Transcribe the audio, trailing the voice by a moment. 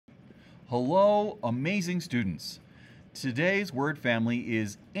Hello, amazing students. Today's word family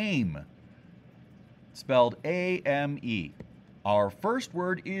is aim, spelled A-M-E. Our first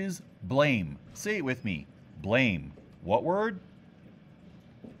word is blame. Say it with me. Blame. What word?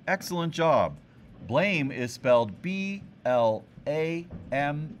 Excellent job. Blame is spelled B-L-A-M-E.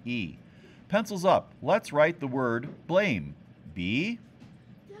 Pencils up. Let's write the word blame. B-L-A-M-E.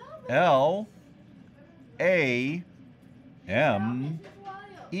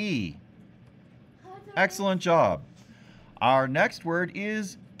 Excellent job. Our next word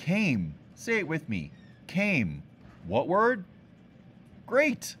is came. Say it with me. Came. What word?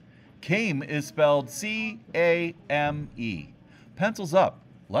 Great. Came is spelled C-A-M-E. Pencils up.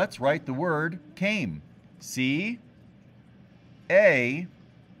 Let's write the word came. C-A-M-E.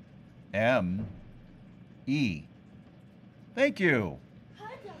 Thank you.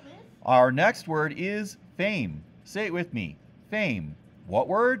 Our next word is fame. Say it with me. Fame. What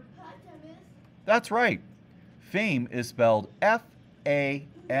word? That's right. Fame is spelled F-A-M-E.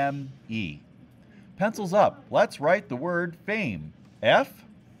 Pencils up. Let's write the word fame. F-A-M-E.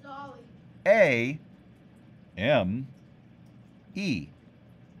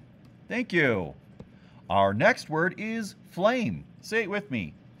 Thank you. Our next word is flame. Say it with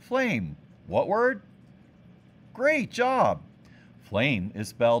me. Flame. What word? Great job. Flame is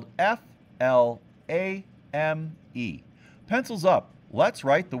spelled F-L-A-M-E. Pencils up. Let's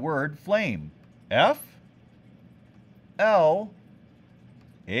write the word flame. F-L-A-M-E.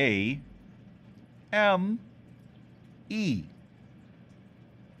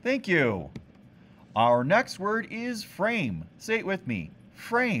 Thank you. Our next word is frame. Say it with me.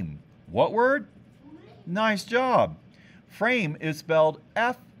 Frame. What word? Nice job. Frame is spelled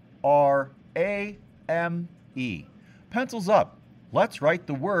F-R-A-M-E. Pencils up. Let's write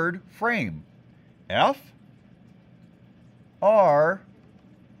the word frame. F-R-A-M-E.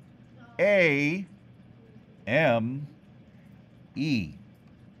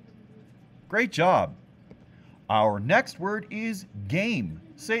 Great job. Our next word is game.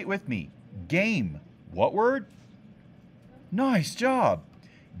 Say it with me. Game. What word? Nice job.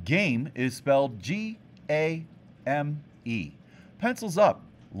 Game is spelled G-A-M-E. Pencils up.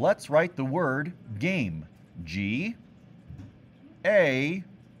 Let's write the word game. G-A-M-E.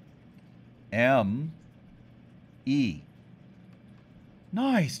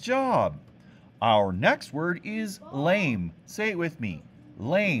 Nice job. Our next word is lame. Say it with me.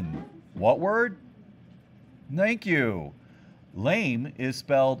 Lame. What word? Thank you. Lame is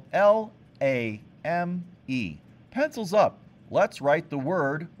spelled L-A-M-E. Pencils up. Let's write the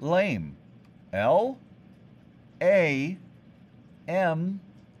word lame. L-A-M-E.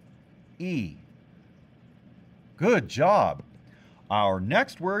 Good job. Our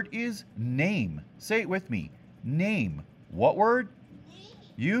next word is name. Say it with me. Name. What word?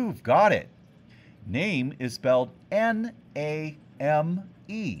 You've got it. Name is spelled N-A-M-E.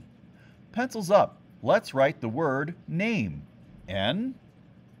 Pencils up. Let's write the word name. N-A-M-E.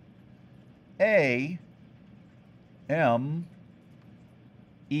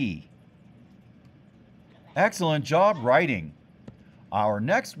 Excellent job writing. Our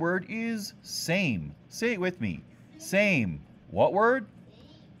next word is same. Say it with me. Same. What word?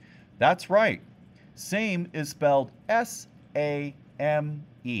 That's right. Same is spelled S-A-M-E.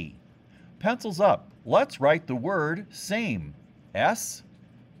 Pencils up. Let's write the word same. S-A-M-E.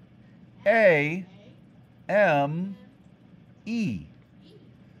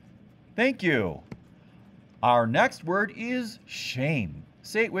 Thank you. Our next word is shame.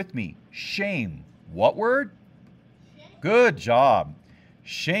 Say it with me. Shame. What word? Good job.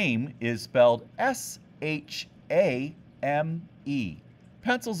 Shame is spelled S-H-A-M-E.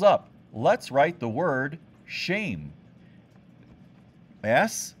 Pencils up. Let's write the word shame.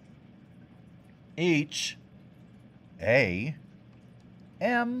 S-H-A-M-E.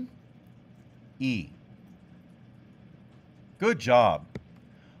 Good job.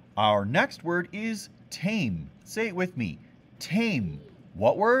 Our next word is tame. Say it with me. Tame.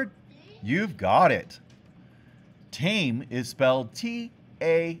 What word? You've got it. Tame is spelled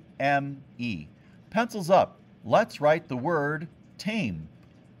T-A-M-E. Pencils up. Let's write the word tame.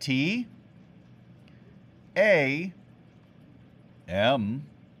 T-A-M-E.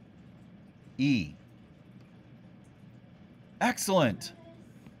 Excellent.